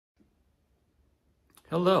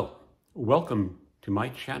Hello, welcome to my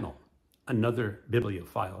channel, Another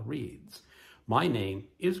Bibliophile Reads. My name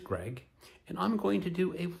is Greg, and I'm going to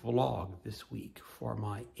do a vlog this week for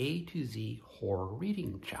my A to Z horror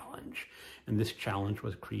reading challenge. And this challenge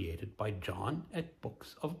was created by John at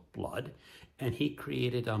Books of Blood, and he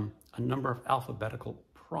created a number of alphabetical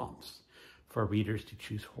prompts for readers to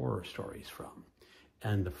choose horror stories from.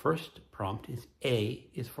 And the first prompt is A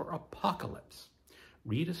is for apocalypse.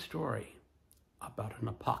 Read a story about an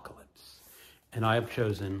apocalypse. And I have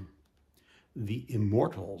chosen The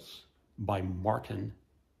Immortals by Martin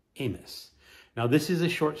Amis. Now, this is a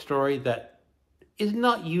short story that is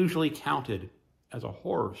not usually counted as a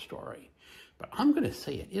horror story, but I'm going to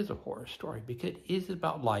say it is a horror story because it is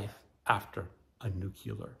about life after a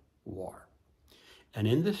nuclear war. And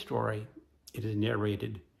in this story, it is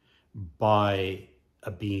narrated by a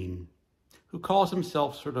being who calls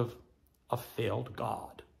himself sort of a failed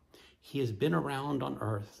god. He has been around on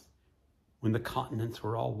Earth when the continents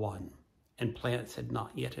were all one and planets had not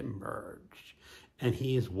yet emerged, and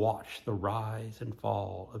he has watched the rise and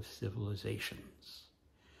fall of civilizations.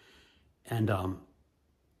 And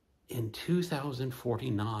in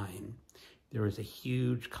 2049, there is a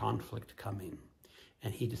huge conflict coming,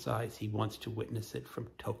 and he decides he wants to witness it from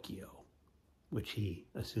Tokyo, which he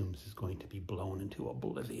assumes is going to be blown into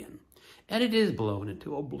oblivion. And it is blown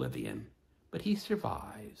into oblivion, but he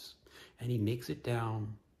survives, and he makes it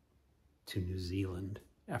down to New Zealand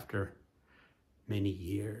after many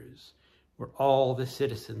years, where all the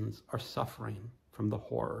citizens are suffering from the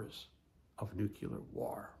horrors of nuclear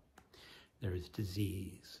war. There is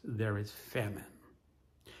disease, there is famine.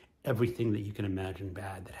 Everything that you can imagine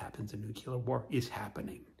bad that happens in nuclear war is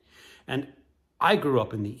happening. And I grew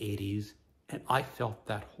up in the 80s, and I felt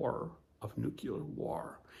that horror of nuclear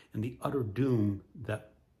war and the utter doom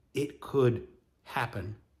that it could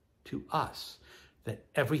happen to us, that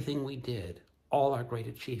everything we did, all our great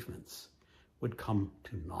achievements, would come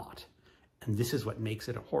to naught. And this is what makes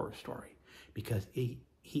it a horror story, because he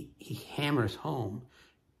hammers home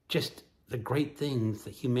just the great things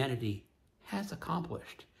that humanity has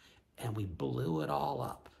accomplished, and we blew it all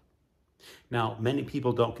up. Now, many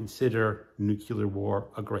people don't consider nuclear war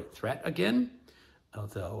a great threat again,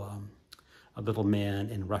 although a little man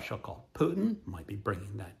in Russia called Putin might be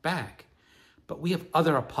bringing that back. But we have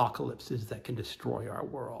other apocalypses that can destroy our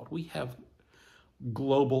world. We have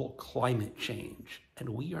global climate change, and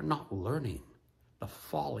we are not learning the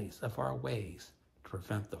follies of our ways to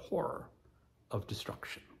prevent the horror of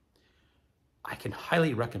destruction. I can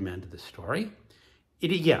highly recommend this story.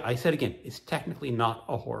 I said again, it's technically not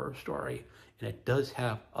a horror story, and it does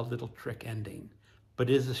have a little trick ending, but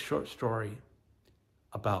it is a short story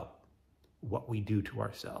about what we do to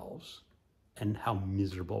ourselves and how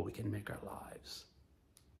miserable we can make our lives.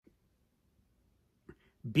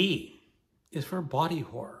 B is for body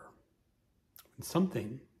horror. When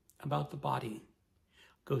something about the body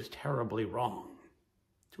goes terribly wrong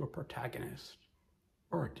to a protagonist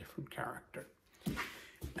or a different character.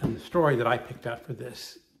 And the story that I picked out for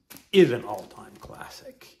this is an all-time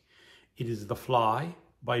classic. It is The Fly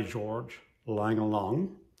by George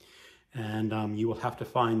Langelang. And you will have to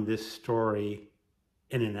find this story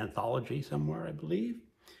in an anthology somewhere, I believe.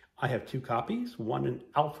 I have two copies. One in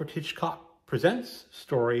Alfred Hitchcock Presents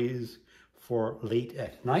Stories for Late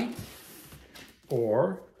at Night,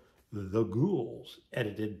 or The Ghouls,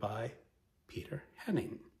 edited by Peter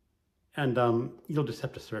Henning. And you'll just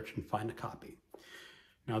have to search and find a copy.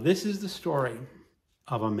 Now, this is the story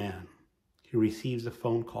of a man who receives a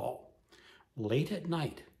phone call late at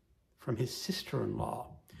night from his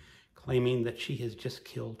sister-in-law, claiming that she has just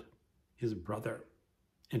killed his brother,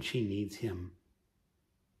 and she needs him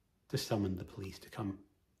to summon the police to come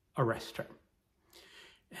arrest her.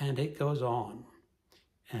 And it goes on,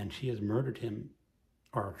 and she has murdered him,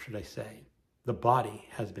 or should I say, the body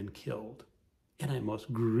has been killed in a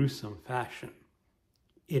most gruesome fashion.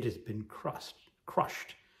 It has been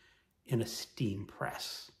crushed in a steam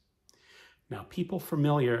press. Now, people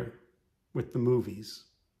familiar with the movies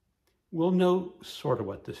will know sort of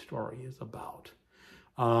what this story is about.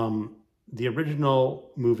 The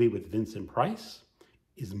original movie with Vincent Price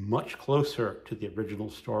is much closer to the original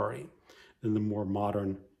story than the more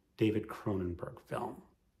modern David Cronenberg film.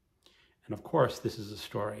 And of course, this is a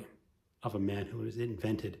story of a man who has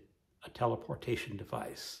invented a teleportation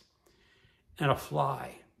device, and a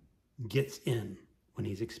fly gets in when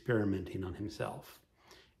he's experimenting on himself,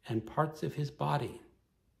 and parts of his body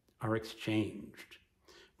are exchanged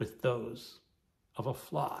with those of a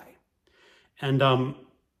fly. And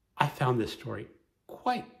I found this story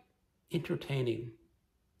quite entertaining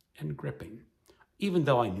and gripping, even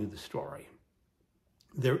though I knew the story.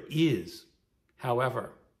 There is,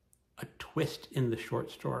 however, a twist in the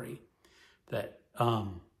short story that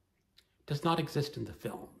does not exist in the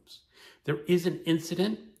films. There is an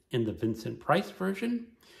incident in the Vincent Price version,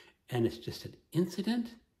 and it's just an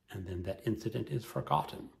incident, and then that incident is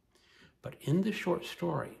forgotten. But in the short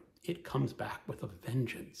story, it comes back with a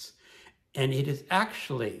vengeance. And it is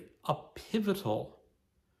actually a pivotal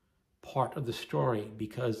part of the story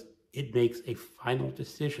because it makes a final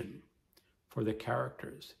decision for the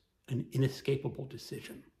characters, an inescapable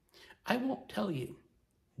decision. I won't tell you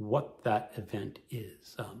what that event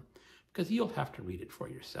is because you'll have to read it for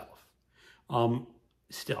yourself.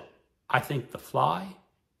 Still, I think The Fly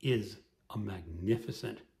is a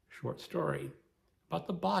magnificent short story about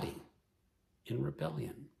the body in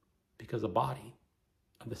rebellion, because the body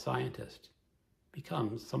of the scientist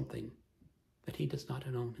becomes something that he does not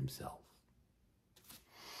own himself.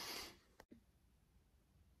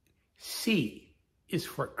 C is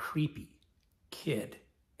for creepy kid,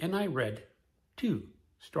 and I read 2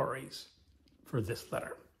 stories for this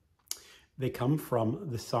letter. They come from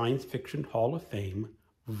the Science Fiction Hall of Fame,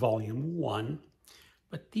 Volume 1,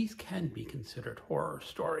 but these can be considered horror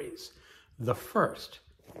stories. The first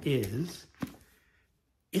is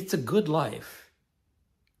It's a Good Life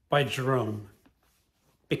by Jerome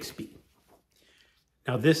Bixby.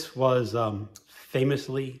 Now this was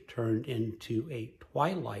famously turned into a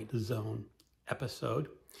Twilight Zone episode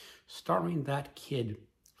starring that kid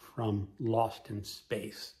from Lost in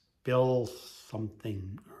Space, Bill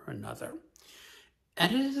something or another.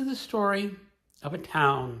 And it is the story of a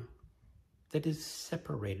town that is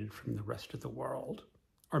separated from the rest of the world.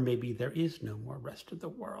 Or maybe there is no more rest of the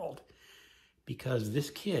world, because this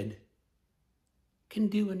kid can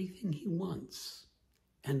do anything he wants.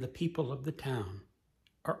 And the people of the town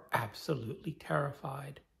are absolutely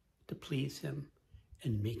terrified to please him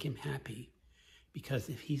and make him happy, because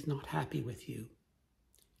if he's not happy with you,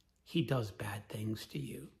 he does bad things to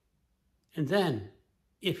you. And then,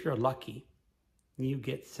 if you're lucky, you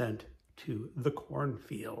get sent to the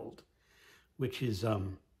cornfield, which is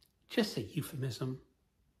just a euphemism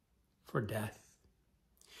for death.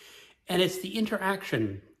 And it's the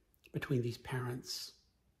interaction between these parents,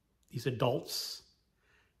 these adults,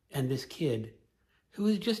 and this kid, who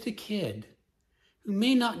is just a kid, who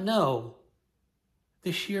may not know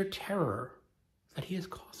the sheer terror that he is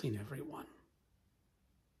causing everyone.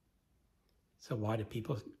 So why do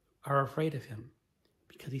people are afraid of him?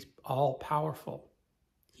 Because he's all-powerful.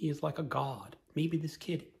 He is like a god. Maybe this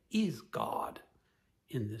kid is God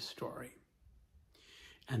in this story.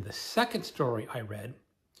 And the second story I read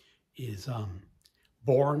is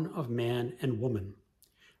Born of Man and Woman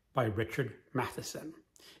by Richard Matheson.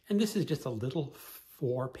 And this is just a little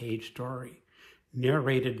 4-page story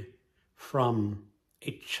narrated from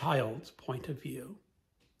a child's point of view.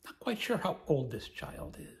 Not quite sure how old this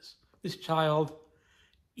child is. This child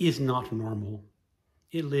is not normal.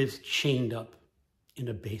 It lives chained up in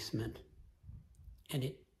a basement, and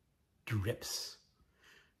it drips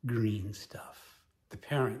green stuff. The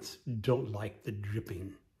parents don't like the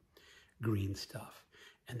dripping green stuff,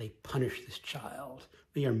 and they punish this child.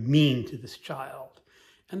 They are mean to this child,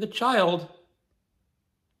 and the child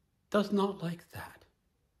does not like that.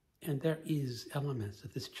 And there is elements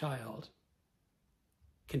that this child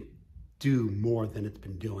can do more than it's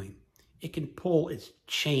been doing. It can pull its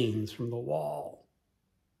chains from the wall.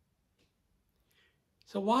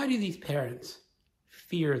 So why do these parents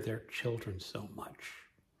fear their children so much?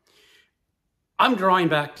 I'm drawing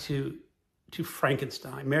back to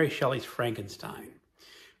Frankenstein, Mary Shelley's Frankenstein,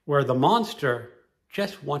 where the monster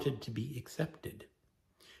just wanted to be accepted.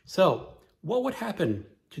 So what would happen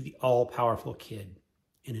to the all-powerful kid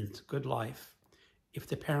in It's a Good Life if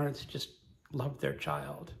the parents just loved their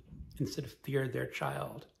child instead of feared their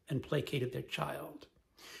child and placated their child?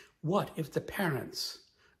 What if the parents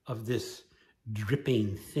of this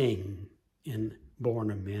dripping thing in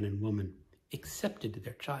Born of Man and Woman accepted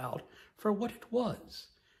their child for what it was?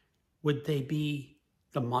 Would they be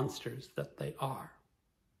the monsters that they are?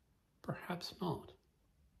 Perhaps not.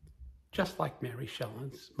 Just like Mary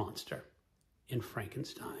Shelley's monster in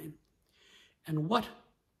Frankenstein. And what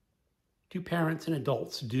do parents and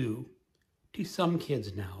adults do to some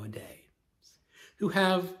kids nowadays who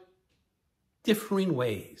have differing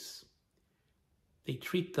ways? They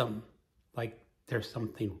treat them like they're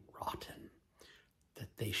something rotten,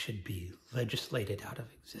 that they should be legislated out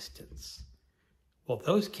of existence. Well,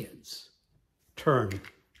 those kids turn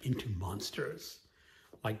into monsters,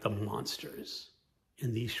 like the monsters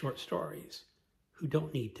in these short stories, who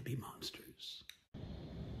don't need to be monsters.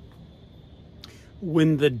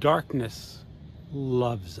 When the darkness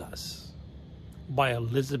loves us, by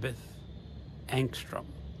Elizabeth Angstrom.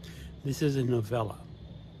 This is a novella.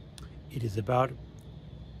 It is about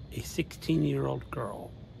a 16-year-old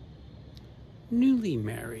girl, newly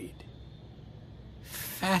married,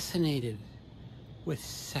 fascinated with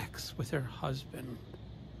sex with her husband,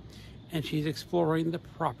 and she's exploring the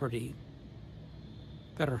property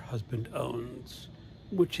that her husband owns,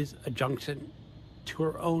 which is adjacent to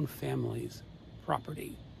her own family's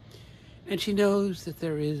property. And she knows that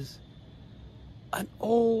there is an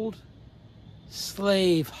old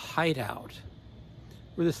slave hideout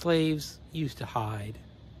where the slaves used to hide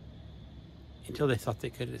until they thought they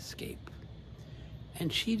could escape.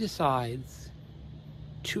 And she decides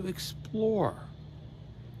to explore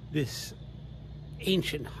this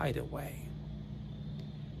ancient hideaway.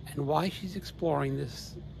 And while she's exploring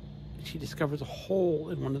this, she discovers a hole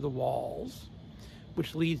in one of the walls,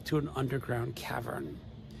 which leads to an underground cavern.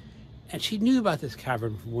 And she knew about this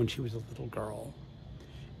cavern from when she was a little girl.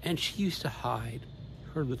 And she used to hide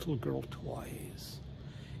her little girl toys.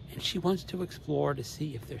 And she wants to explore to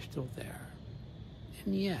see if they're still there.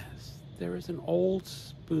 And yes, there is an old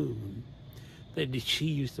spoon that she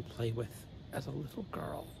used to play with as a little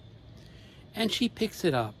girl. And she picks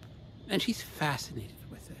it up, and she's fascinated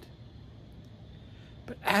with it.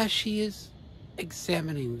 But as she is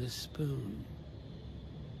examining this spoon,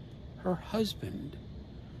 her husband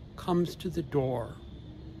comes to the door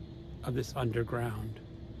of this underground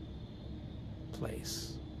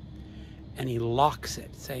place, and he locks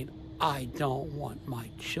it, saying, "I don't want my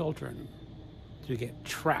children to get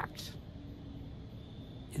trapped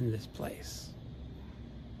in this place."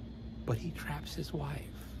 But he traps his wife,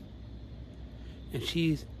 and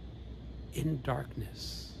she's in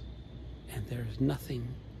darkness, and there's nothing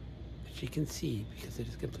that she can see because it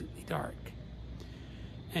is completely dark.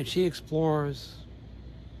 And she explores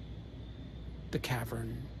the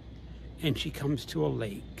cavern, and she comes to a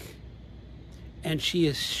lake, and she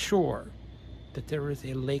is sure that there is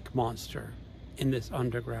a lake monster in this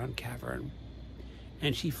underground cavern,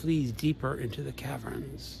 and she flees deeper into the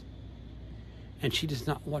caverns, and she does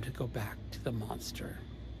not want to go back to the monster,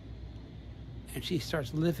 and she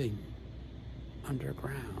starts living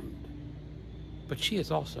underground. But she is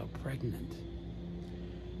also pregnant,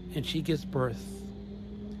 and she gives birth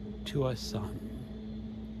to a son,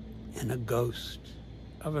 and a ghost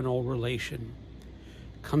of an old relation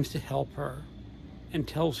comes to help her and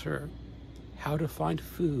tells her how to find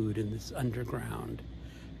food in this underground,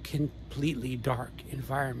 completely dark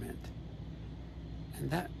environment. And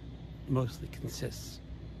that mostly consists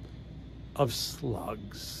of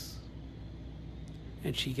slugs.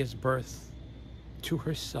 And she gives birth to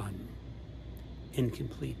her son in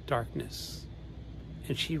complete darkness.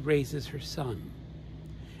 And she raises her son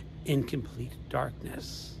in complete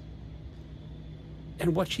darkness.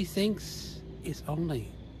 And what she thinks is only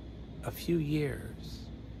a few years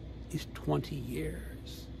is 20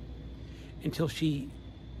 years, until she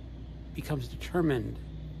becomes determined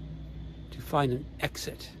to find an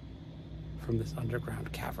exit from this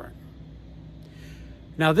underground cavern.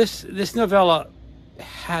 Now, this novella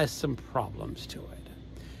has some problems to it.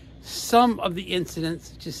 Some of the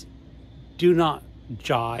incidents just do not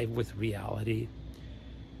jive with reality,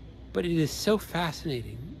 but it is so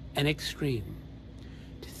fascinating and extreme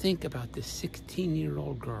to think about this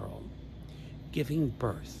 16-year-old girl giving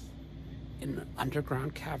birth in an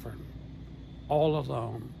underground cavern all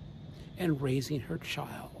alone, and raising her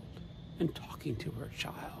child and talking to her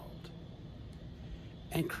child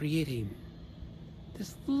and creating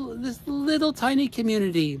this little tiny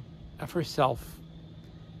community of herself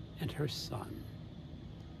and her son.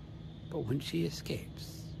 But when she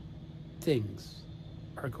escapes, things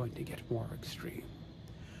are going to get more extreme.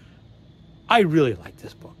 I really like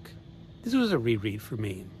this book. This was a reread for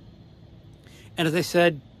me. And as I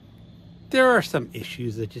said, there are some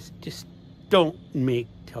issues that just don't make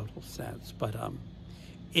total sense. But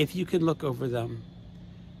if you can look over them,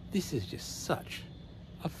 this is just such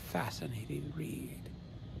a fascinating read,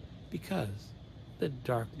 because the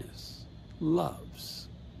darkness loves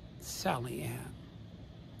Sally Ann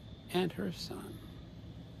and her son.